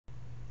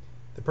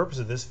The purpose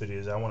of this video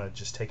is I want to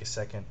just take a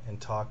second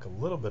and talk a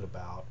little bit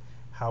about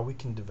how we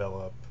can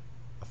develop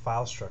a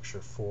file structure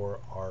for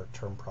our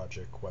term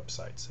project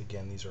websites.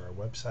 Again, these are our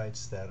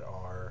websites that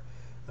are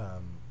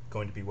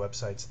going to be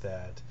websites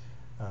that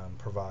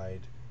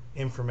provide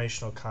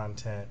informational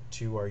content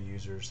to our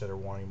users that are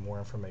wanting more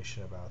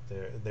information about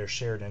their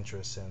shared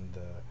interests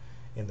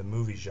in the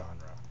movie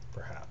genre,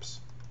 perhaps.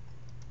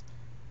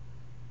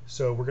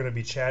 So we're going to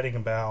be chatting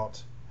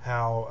about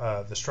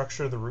how the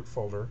structure of the root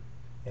folder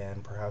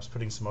and perhaps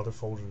putting some other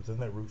folders within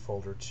that root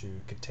folder to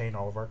contain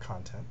all of our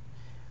content.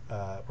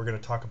 We're going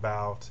to talk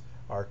about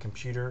our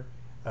computer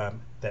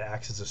that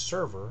acts as a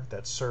server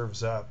that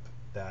serves up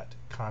that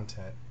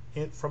content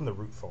from the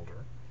root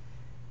folder,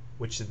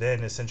 which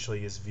then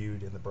essentially is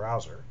viewed in the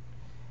browser.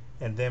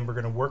 And then we're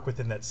going to work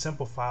within that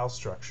simple file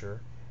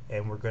structure,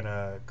 and we're going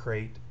to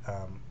create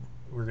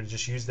we're going to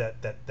just use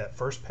that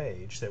first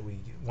page that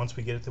once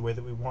we get it the way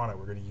that we want it,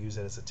 we're going to use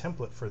it as a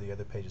template for the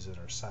other pages in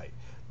our site.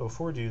 But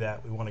before we do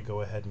that, we want to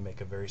go ahead and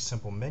make a very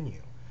simple menu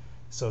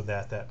so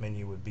that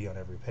menu would be on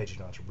every page. You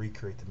don't have to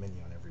recreate the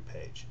menu on every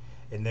page.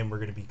 And then we're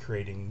going to be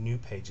creating new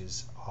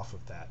pages off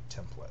of that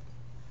template.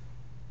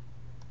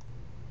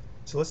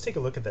 So let's take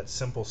a look at that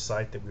simple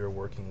site that we were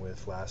working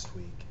with last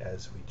week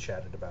as we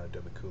chatted about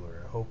Adobe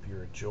Cooler. I hope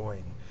you're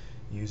enjoying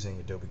using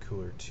Adobe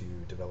Cooler to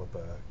develop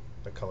a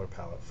color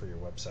palette for your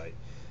website.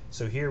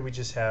 So here we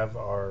just have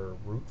our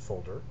root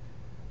folder,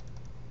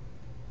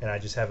 and I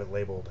just have it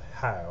labeled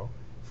Hayao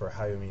for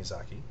Hayao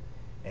Miyazaki.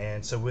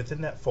 And so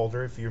within that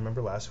folder, if you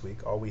remember last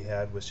week, all we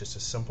had was just a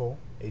simple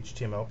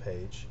HTML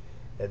page,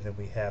 and then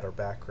we had our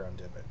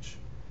background image.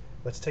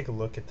 Let's take a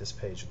look at this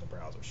page in the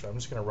browser. So I'm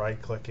just going to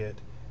right click it,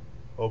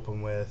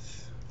 open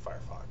with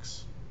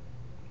Firefox.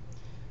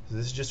 So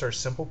this is just our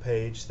simple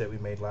page that we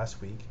made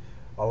last week.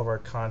 All of our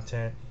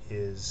content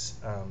is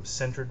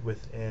centered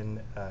within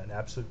an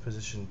absolute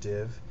position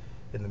div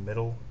in the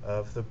middle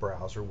of the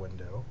browser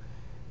window,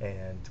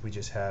 and we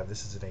just have,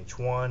 this is an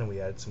H1 and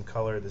we added some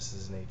color, this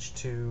is an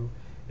H2,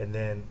 and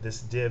then this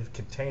div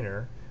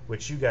container,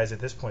 which you guys at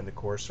this point in the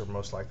course are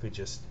most likely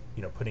just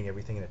putting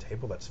everything in a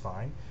table. That's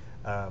fine.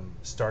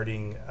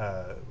 Starting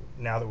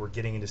now that we're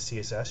getting into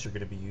CSS, you're going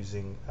to be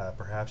using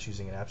perhaps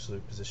using an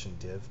absolute position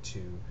div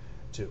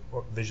to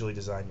visually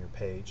design your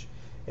page.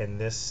 And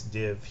this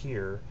div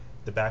here,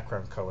 the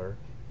background color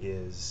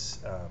is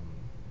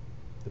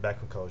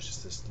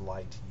just this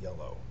light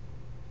yellow.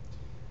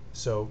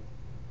 So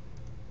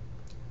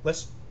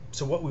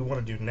what we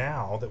want to do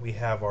now that we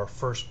have our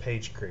first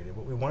page created,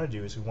 what we want to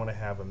do is we want to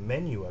have a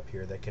menu up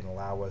here that can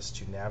allow us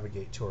to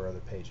navigate to our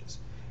other pages.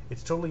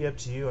 It's totally up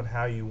to you on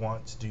how you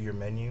want to do your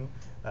menu.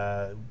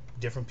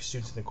 Different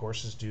students in the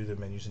courses do their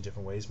menus in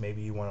different ways.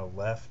 Maybe you want a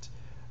left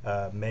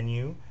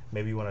menu,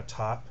 maybe you want a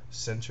top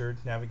centered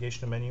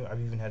navigational menu. I've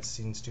even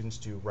seen students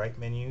do right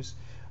menus.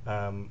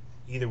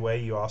 Either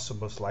way, you also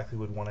most likely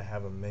would want to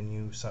have a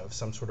menu of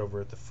some sort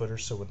over at the footer,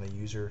 so when the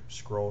user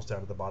scrolls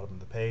down to the bottom of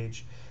the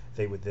page,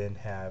 they would then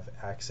have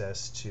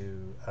access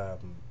to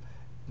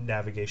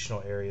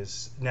navigational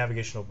areas,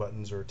 navigational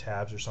buttons or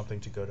tabs or something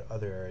to go to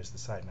other areas of the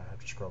site and not have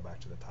to scroll back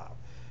to the top.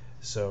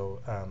 So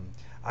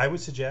I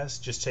would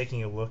suggest just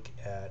taking a look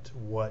at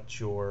what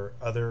your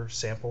other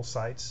sample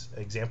sites,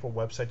 example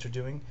websites are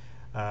doing.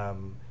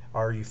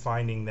 Are you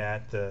finding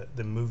that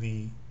the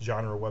movie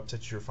genre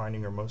websites you're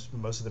finding are most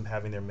of them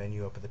having their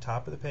menu up at the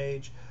top of the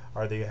page?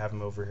 Are they have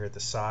them over here at the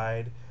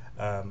side?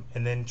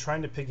 And then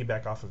trying to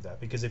piggyback off of that,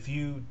 because if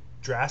you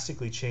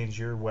drastically change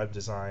your web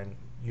design,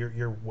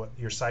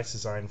 your site's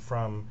design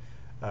from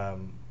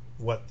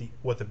what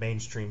the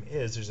mainstream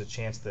is, there's a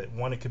chance that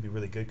one, it could be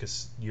really good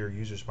because your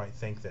users might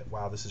think that,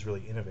 wow, this is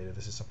really innovative,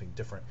 this is something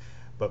different.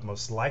 But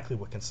most likely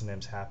what can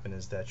sometimes happen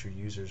is that your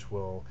users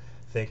will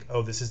think,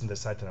 oh, this isn't the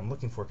site that I'm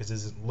looking for because it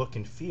doesn't look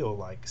and feel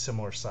like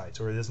similar sites,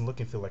 or it doesn't look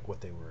and feel like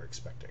what they were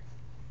expecting.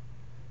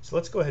 So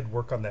let's go ahead and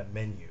work on that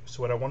menu.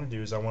 So what I want to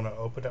do is I want to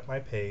open up my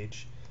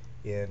page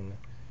in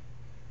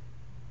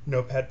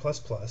Notepad++.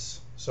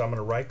 So I'm going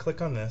to right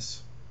click on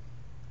this,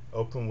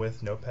 open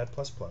with Notepad++.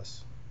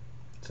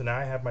 So now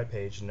I have my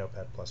page in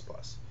Notepad++.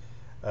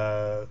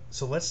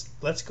 So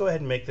let's go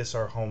ahead and make this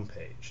our home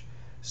page.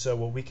 So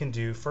what we can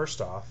do first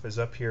off is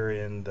up here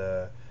in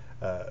the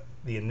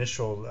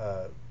initial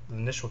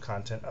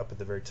content up at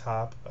the very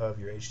top of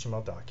your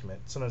HTML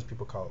document. Sometimes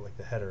people call it like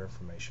the header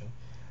information.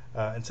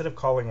 Instead of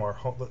calling our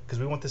home, because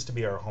we want this to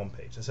be our home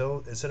page, and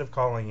so instead of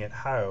calling it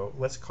Hayao,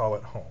 let's call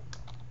it home.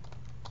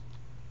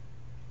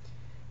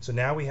 So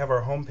now we have our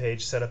home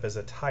page set up as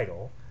a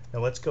title. Now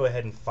let's go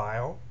ahead and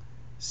file,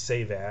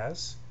 save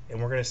as,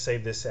 and we're going to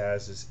save this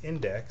as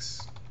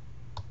index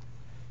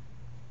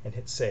and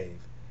hit save.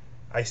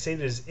 I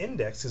saved it as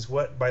index is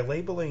what, by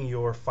labeling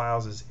your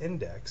files as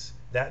index,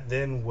 that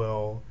then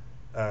will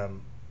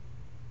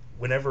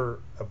whenever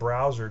a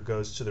browser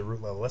goes to the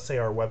root level, let's say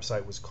our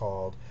website was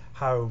called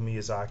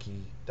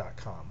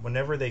hayaomiyazaki.com,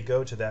 whenever they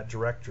go to that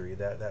directory,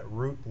 that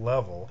root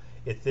level,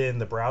 then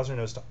the browser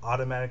knows to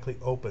automatically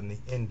open the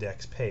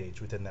index page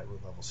within that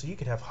root level. So you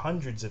could have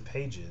hundreds of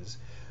pages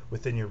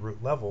within your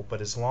root level,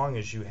 but as long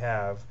as you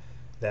have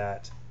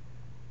that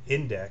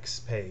index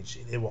page,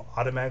 it will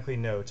automatically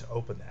know to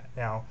open that.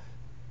 Now,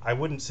 I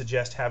wouldn't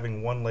suggest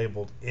having one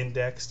labeled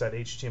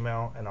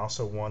index.html and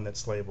also one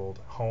that's labeled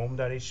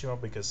home.html,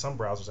 because some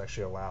browsers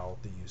actually allow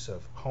the use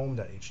of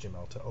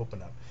home.html to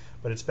open up.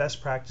 But it's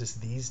best practice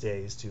these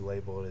days to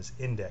label it as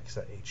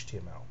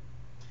index.html.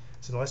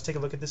 So now let's take a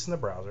look at this in the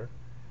browser.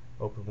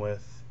 Open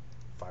with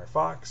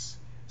Firefox.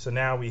 So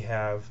now we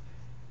have,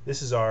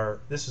 this is our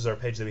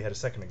page that we had a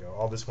second ago.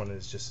 All this one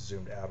is just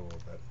zoomed out a little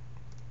bit.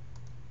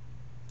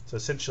 So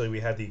essentially we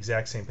had the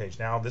exact same page.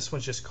 Now this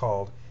one's just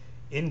called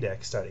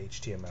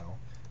index.html,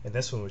 and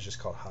this one was just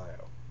called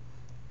Hio.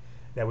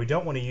 Now we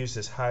don't want to use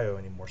this Hio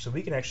anymore, so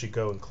we can actually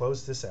go and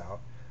close this out,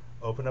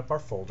 open up our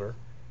folder,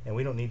 and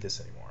we don't need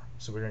this anymore.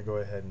 So we're going to go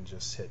ahead and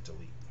just hit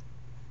delete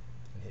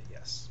and hit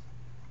yes.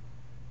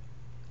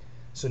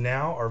 So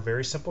now our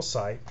very simple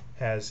site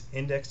has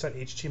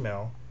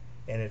index.html,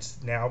 and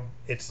it's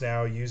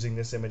now using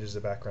this image as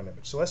a background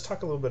image. So let's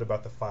talk a little bit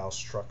about the file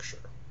structure.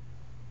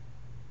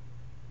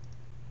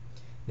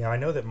 Now I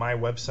know that my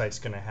website's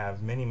going to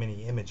have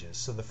many images,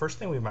 so the first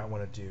thing we might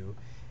want to do,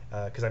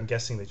 because I'm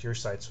guessing that your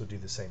sites will do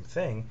the same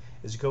thing,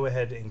 is go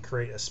ahead and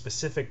create a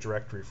specific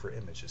directory for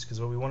images.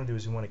 Because what we want to do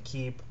is we want to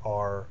keep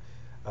our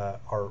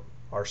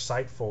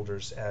site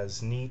folders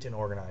as neat and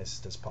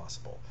organized as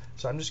possible.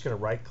 So I'm just going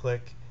to right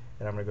click,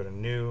 and I'm going to go to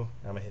new, and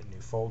I'm going to hit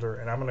new folder,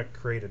 and I'm going to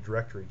create a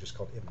directory just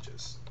called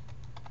images.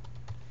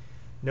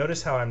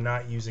 Notice how I'm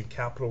not using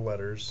capital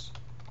letters,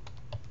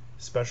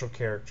 special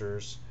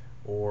characters,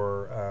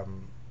 or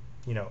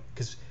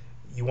because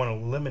you want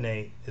to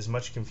eliminate as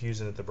much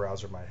confusion that the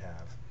browser might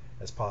have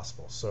as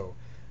possible. So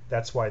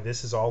that's why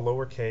this is all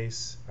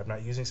lowercase. I'm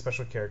not using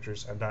special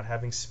characters. I'm not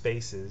having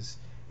spaces.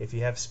 If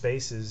you have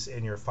spaces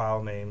in your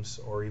file names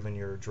or even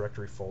your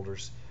directory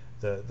folders,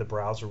 the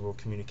browser will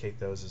communicate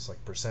those as like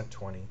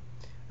 %20.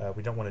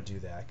 We don't want to do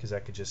that because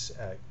that could just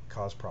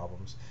cause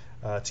problems.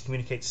 To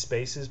communicate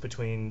spaces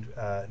between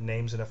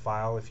names in a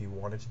file, if you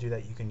wanted to do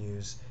that, you can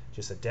use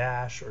just a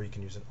dash, or you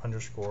can use an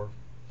underscore.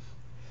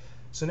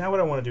 So now what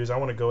I want to do is I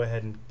want to go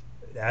ahead and,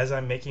 as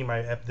I'm making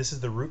this is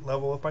the root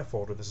level of my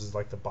folder, this is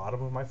like the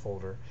bottom of my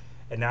folder,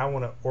 and now I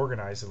want to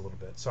organize it a little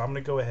bit. So I'm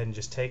going to go ahead and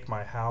just take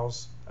my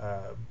house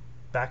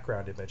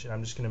background image, and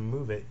I'm just going to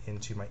move it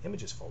into my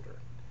images folder.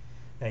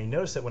 Now you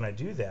notice that when I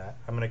do that,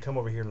 I'm going to come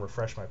over here and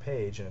refresh my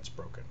page, and it's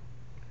broken.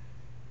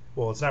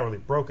 Well, it's not really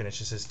broken, it's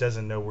just it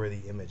doesn't know where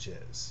the image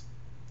is.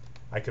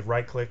 I could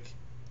right click,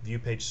 view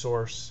page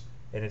source,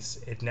 and it's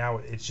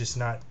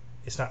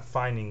not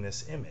finding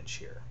this image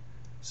here.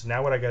 So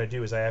now what I got to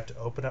do is I have to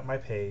open up my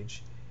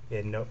page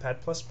in Notepad++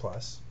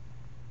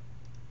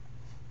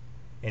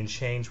 and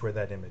change where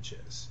that image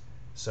is.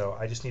 So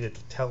I just need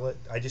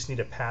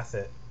to path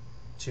it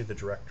to the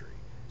directory.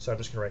 So I'm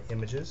just going to write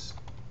images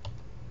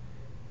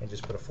and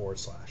just put a /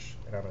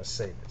 and I'm going to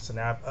save it. So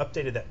now I've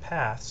updated that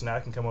path, so now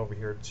I can come over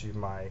here to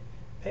my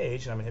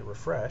page and I'm going to hit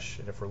refresh,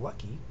 and if we're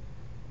lucky,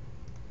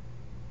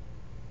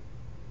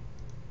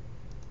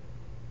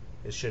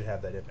 it should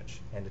have that image,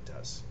 and it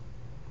does.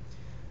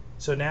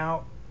 So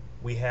now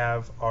we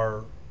have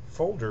our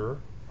folder,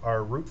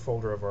 our root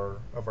folder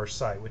of our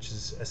site, which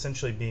is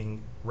essentially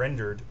being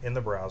rendered in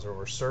the browser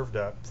or served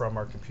up from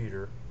our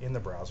computer in the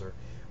browser.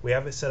 We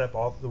have it set up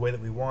all the way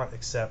that we want,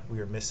 except we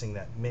are missing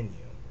that menu.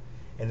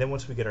 And then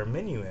once we get our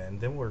menu in,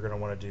 then what we're going to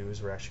want to do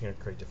is we're actually going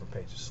to create different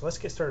pages. So let's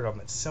get started on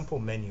that simple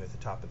menu at the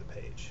top of the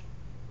page.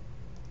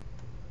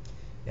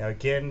 Now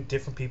again,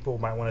 different people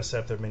might want to set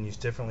up their menus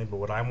differently, but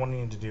what I'm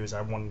wanting to do is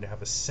I'm wanting to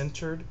have a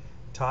centered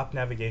top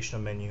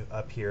navigational menu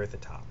up here at the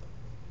top.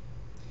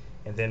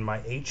 And then my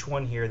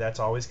H1 here, that's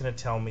always going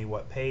to tell me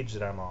what page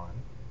that I'm on.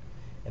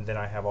 And then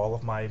I have all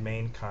of my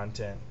main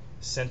content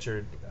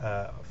centered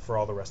for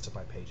all the rest of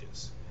my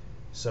pages.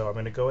 So I'm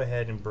going to go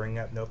ahead and bring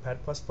up Notepad++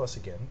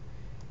 again,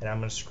 and I'm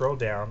going to scroll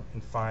down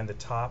and find the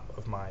top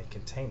of my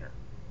container.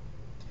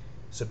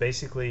 So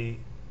basically,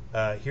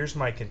 here's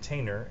my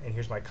container and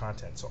here's my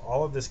content. So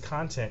all of this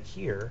content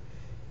here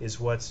is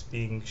what's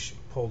being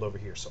pulled over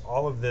here. So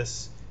all of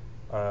this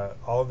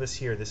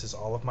here, this is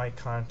all of my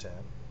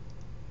content,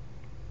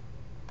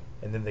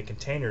 and then the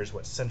container is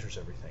what centers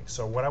everything.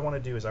 So what I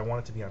want to do is I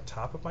want it to be on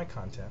top of my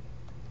content.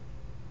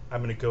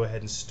 I'm going to go ahead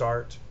and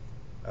start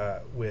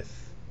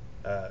with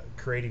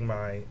creating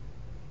my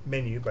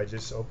menu by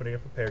just opening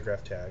up a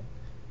paragraph tag,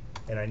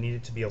 and I need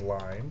it to be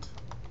aligned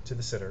to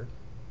the center.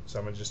 So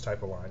I'm going to just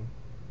type align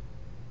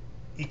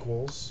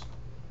equals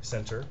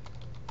center,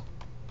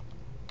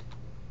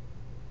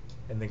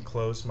 and then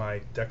close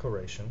my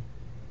declaration.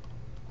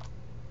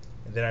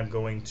 And then I'm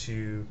going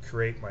to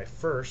create my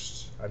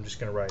first, I'm just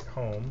going to write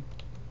home,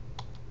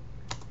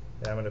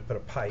 and I'm going to put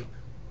a pipe.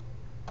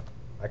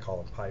 I call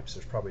them pipes,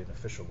 there's probably an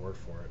official word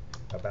for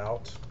it.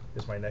 About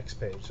is my next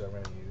page, so I'm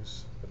going to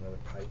use another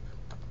pipe.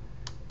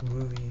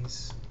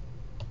 Movies,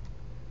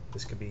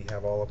 this could be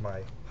have all of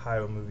my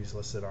Hio movies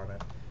listed on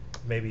it.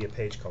 Maybe a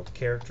page called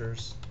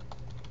characters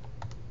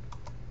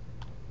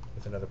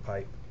with another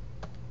pipe,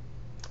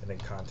 and then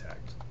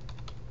contact,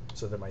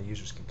 so that my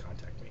users can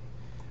contact me.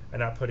 and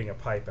not putting a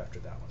pipe after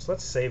that one. So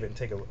let's save it and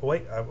take a look. Oh,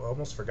 wait, I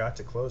almost forgot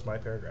to close my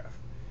paragraph.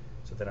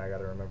 So then I got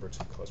to remember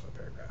to close my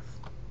paragraph.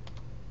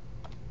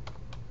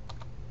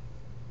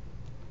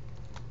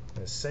 I'm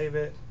going to save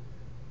it,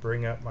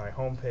 bring up my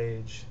home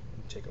page,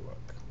 and take a look.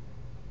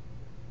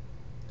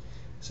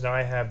 So now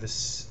I have the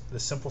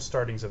simple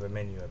startings of a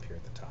menu up here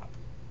at the top.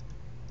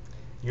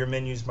 Your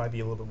menus might be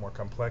a little bit more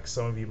complex.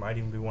 Some of you might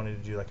even be wanting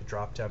to do like a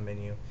drop-down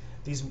menu.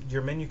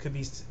 Your menu could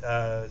be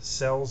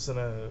cells in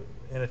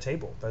a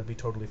table. That'd be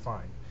totally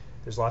fine.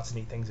 There's lots of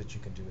neat things that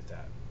you can do with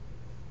that.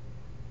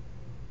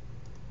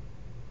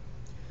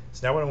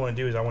 So now what I want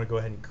to do is I want to go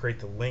ahead and create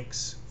the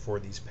links for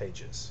these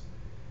pages.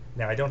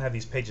 Now I don't have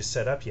these pages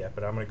set up yet,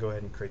 but I'm going to go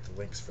ahead and create the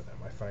links for them.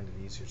 I find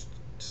it easier to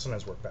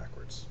sometimes work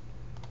backwards.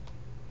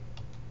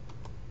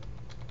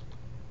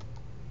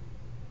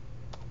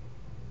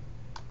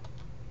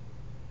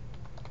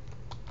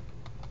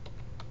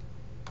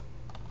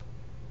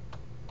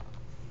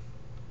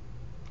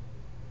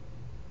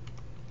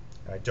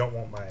 I don't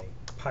want my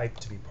pipe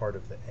to be part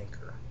of the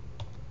anchor.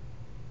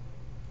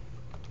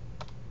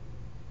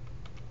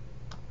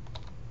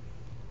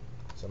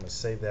 So I'm going to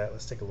save that.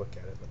 Let's take a look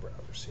at it in the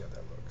browser, see how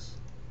that looks.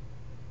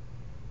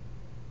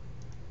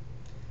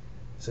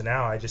 So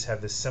now I just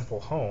have this simple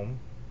home,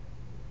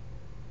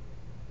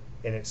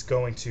 and it's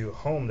going to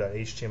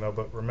home.html,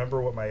 but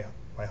remember what my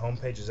home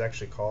page is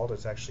actually called?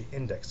 It's actually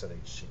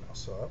index.html.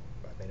 So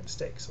I made a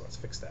mistake, so let's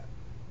fix that.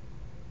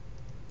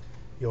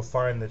 You'll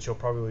find that you'll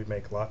probably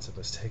make lots of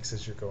mistakes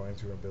as you're going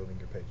through and building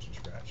your page from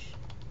scratch.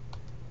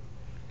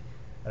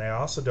 And I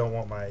also don't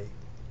want I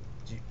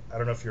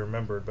don't know if you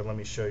remembered, but let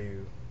me show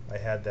you. I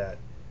had that,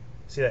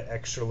 see that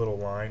extra little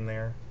line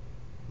there,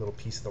 little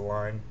piece of the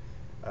line?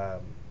 I'm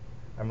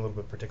a little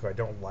bit particular. I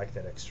don't like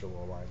that extra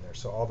little line there.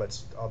 So all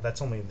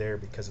that's only there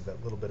because of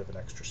that little bit of an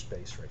extra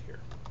space right here.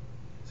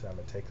 So I'm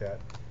going to take that,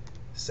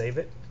 save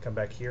it, come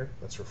back here.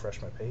 Let's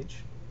refresh my page.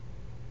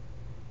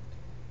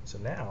 So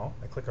now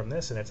I click on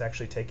this and it's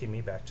actually taking me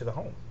back to the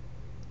home.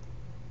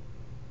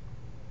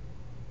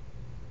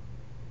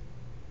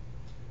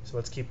 So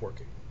let's keep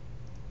working.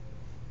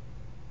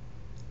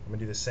 I'm going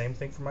to do the same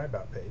thing for my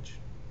About page.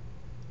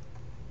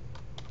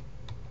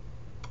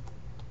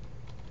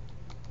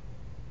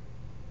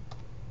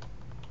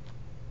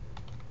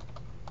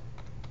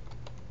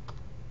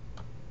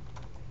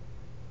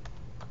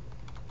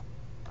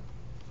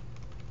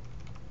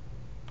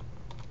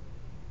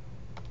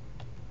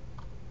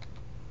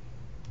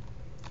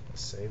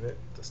 Let's save it.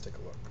 Let's take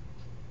a look.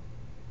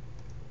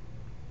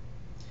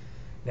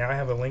 Now I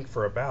have a link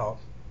for About.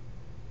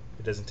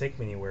 It doesn't take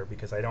me anywhere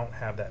because I don't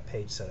have that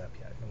page set up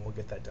yet, and we'll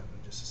get that done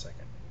in just a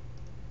second.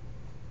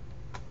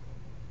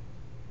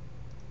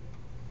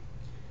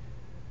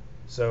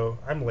 So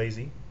I'm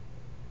lazy,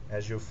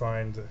 as you'll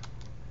find.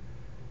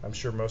 I'm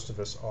sure most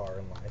of us are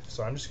in life.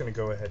 So I'm just going to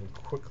go ahead and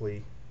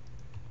quickly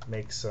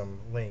make some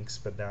links,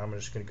 but now I'm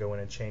just going to go in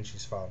and change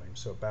these file names.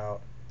 So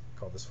About,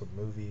 call this one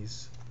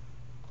Movies.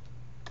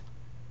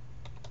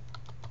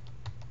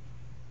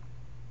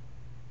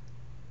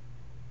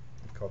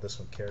 Call this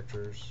one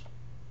Characters.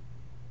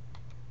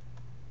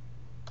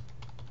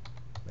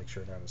 Make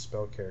sure not to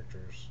spell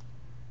characters.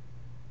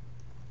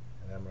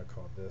 And I'm going to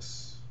call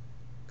this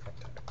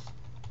Contacts.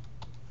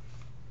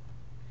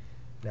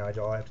 Now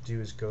all I have to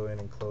do is go in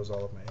and close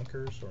all of my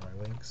anchors or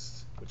my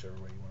links, whichever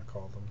way you want to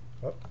call them.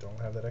 Oh, don't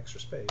have that extra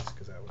space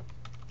because that would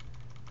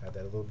add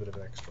that a little bit of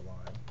an extra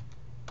line.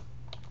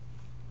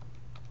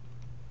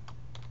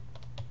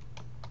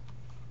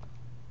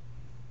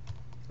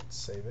 Let's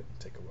save it and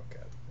take a look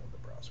at it in the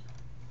browser.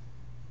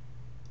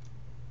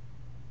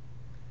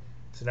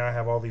 So now I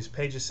have all these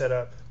pages set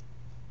up,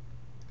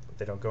 but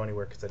they don't go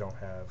anywhere because I don't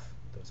have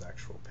those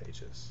actual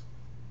pages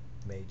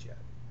made yet.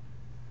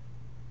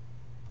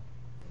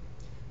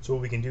 So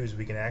what we can do is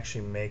we can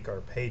actually make our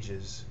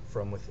pages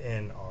from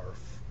within our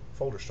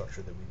folder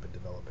structure that we've been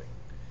developing.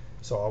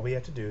 So all we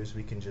have to do is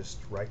we can just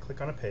right click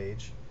on a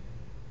page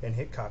and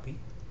hit copy.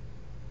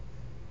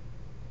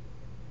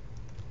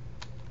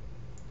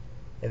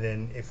 And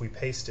then if we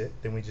paste it,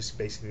 then we just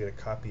basically get a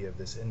copy of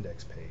this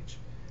index page.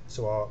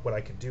 So what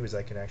I can do is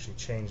I can actually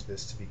change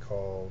this to be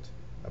called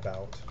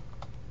About.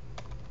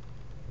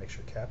 Make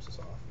sure caps is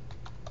off.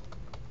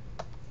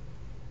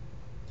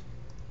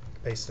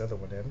 Paste another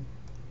one in.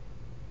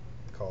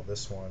 Call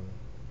this one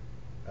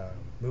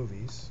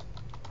Movies.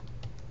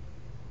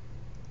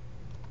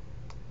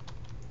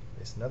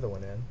 Paste another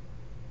one in.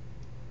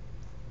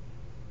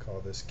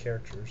 Call this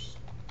Characters.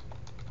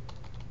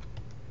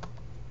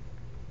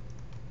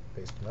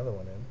 Paste another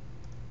one in.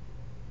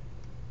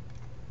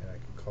 And I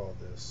can call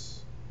this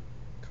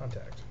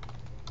Contact.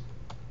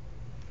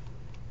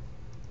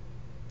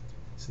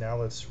 So now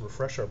let's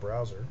refresh our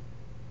browser.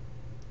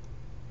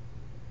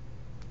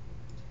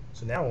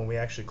 So now when we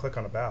actually click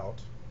on About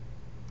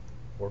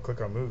or click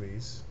on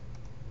Movies,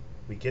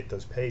 we get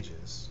those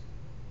pages.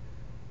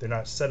 They're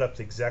not set up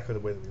exactly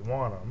the way that we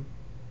want them,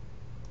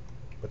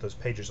 but those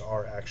pages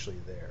are actually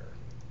there.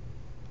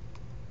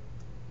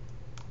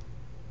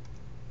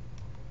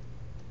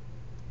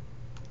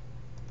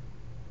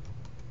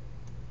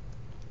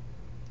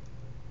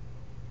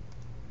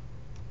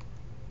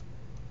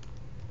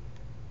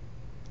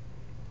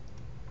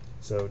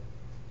 So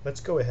let's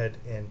go ahead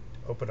and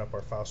open up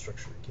our file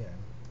structure again.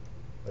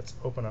 Let's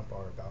open up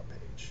our About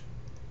page.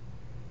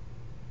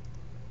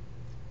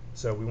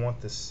 So we want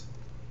this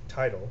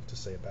title to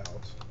say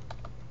About.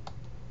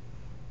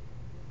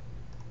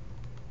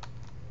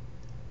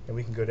 And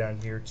we can go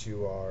down here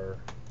to our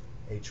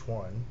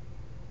H1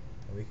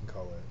 and we can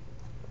call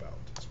it About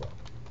as well.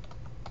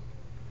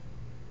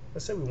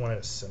 Let's say we wanted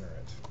to center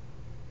it.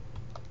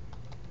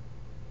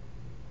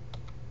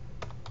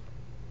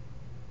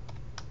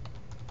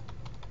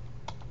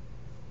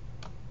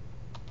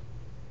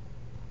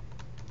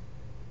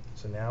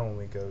 So now when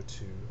we go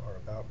to our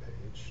About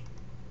page,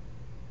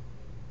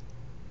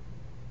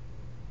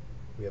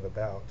 we have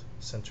About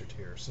centered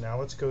here. So now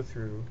let's go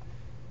through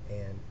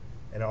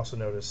and also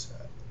notice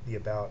the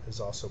About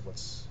is also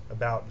what's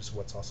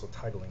also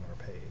titling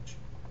our page.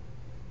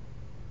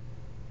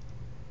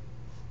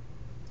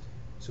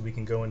 So we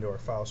can go into our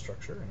file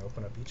structure and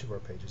open up each of our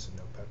pages in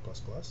Notepad++.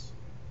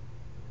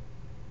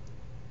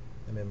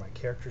 I'm in my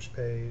characters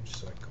page,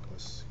 so I can call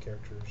this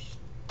characters.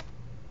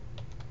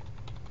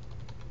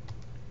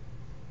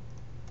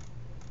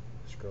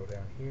 Scroll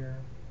down here,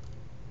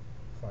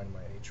 find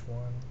my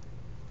H1.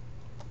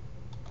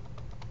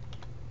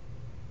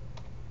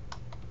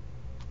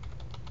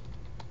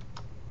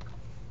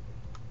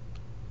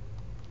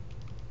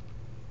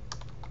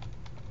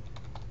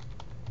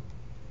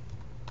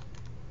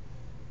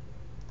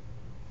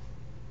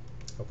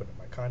 Open up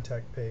my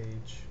contact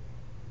page.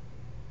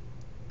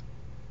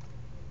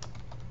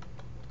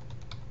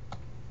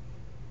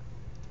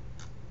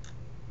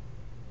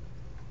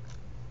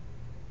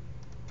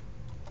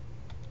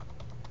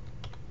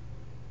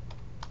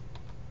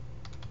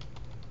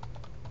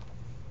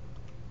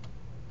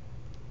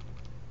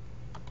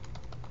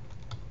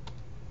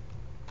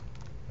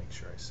 Make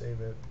sure I save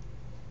it.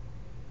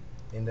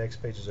 Index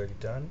page is already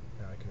done.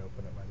 Now I can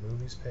open up my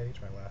movies page,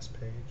 my last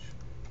page.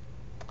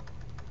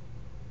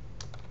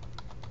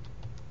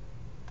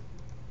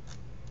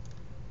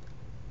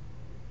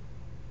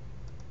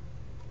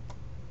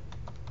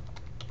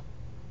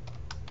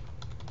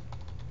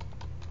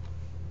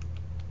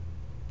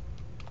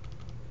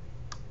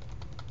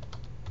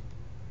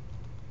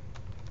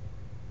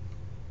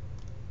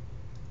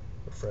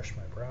 Refresh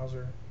my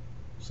browser.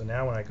 So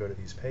now when I go to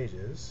these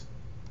pages,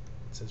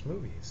 it says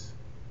movies,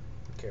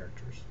 or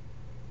characters,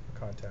 or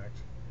contact,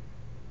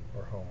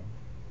 or home.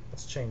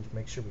 Let's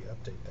make sure we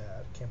update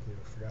that. Can't believe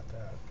I forgot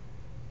that.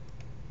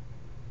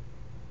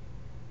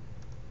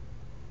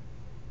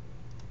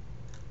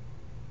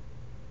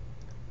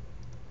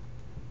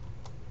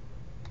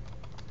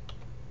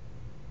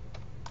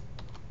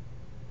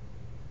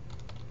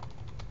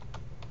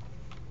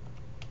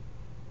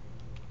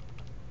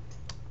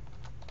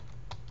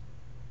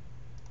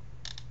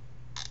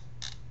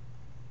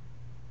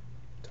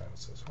 Title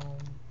says home.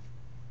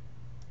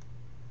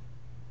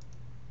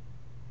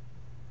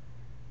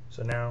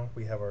 So now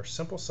we have our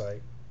simple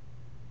site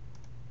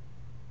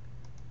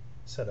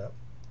set up.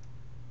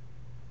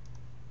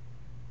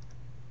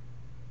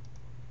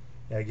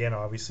 Now again,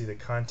 obviously the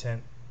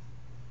content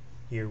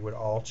here would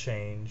all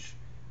change.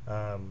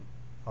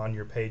 On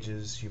your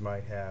pages you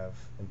might have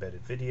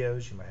embedded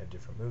videos, you might have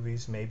different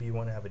movies, maybe you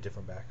want to have a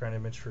different background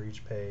image for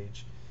each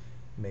page,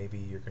 maybe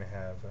you're going to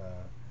have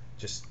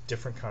just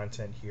different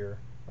content here.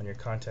 On your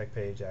contact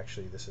page,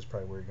 actually this is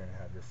probably where you're going to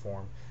have your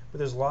form, but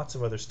there's lots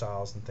of other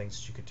styles and things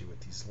that you could do with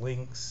these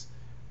links.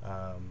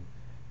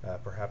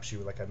 Perhaps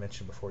like I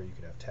mentioned before, you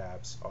could have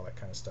tabs, all that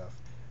kind of stuff.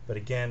 But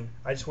again,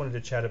 I just wanted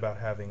to chat about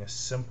having a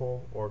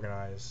simple,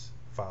 organized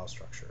file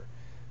structure.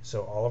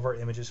 So all of our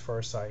images for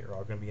our site are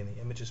all going to be in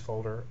the images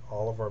folder.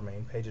 All of our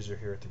main pages are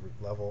here at the root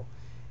level.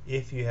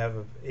 If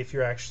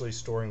you're actually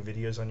storing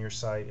videos on your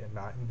site and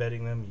not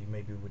embedding them, you'd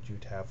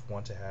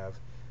want to have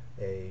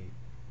a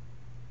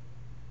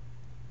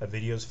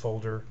videos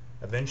folder.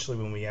 Eventually,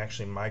 when we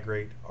actually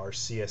migrate our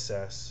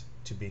CSS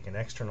to being an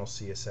external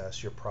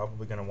CSS, you're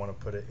probably going to want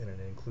to put it in an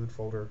include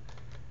folder.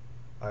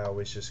 I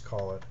always just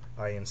call it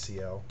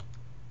INCL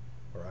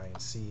or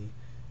INC.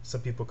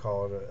 Some people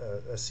call it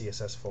a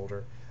CSS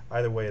folder.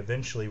 Either way,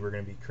 eventually we're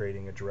going to be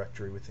creating a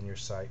directory within your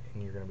site,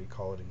 and you're going to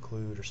call it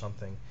include or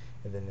something,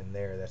 and then in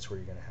there, that's where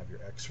you're going to have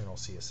your external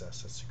CSS,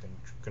 so you can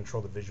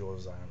control the visual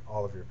design on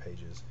all of your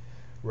pages,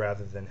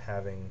 rather than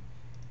having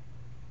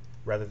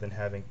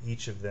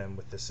each of them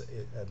with this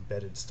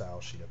embedded style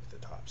sheet up at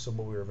the top. So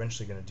what we're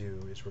eventually going to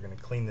do is we're going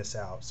to clean this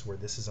out so where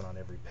this isn't on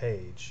every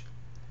page,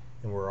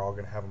 and we're all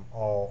going to have them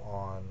all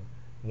on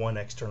one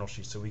external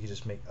sheet, so we can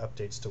just make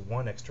updates to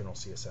one external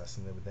CSS,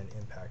 and they would then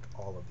impact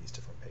all of these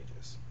different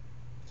pages.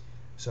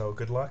 So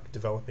good luck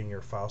developing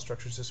your file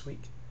structures this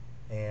week,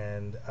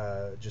 and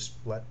just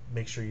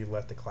make sure you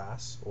let the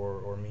class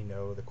or me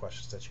know the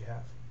questions that you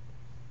have.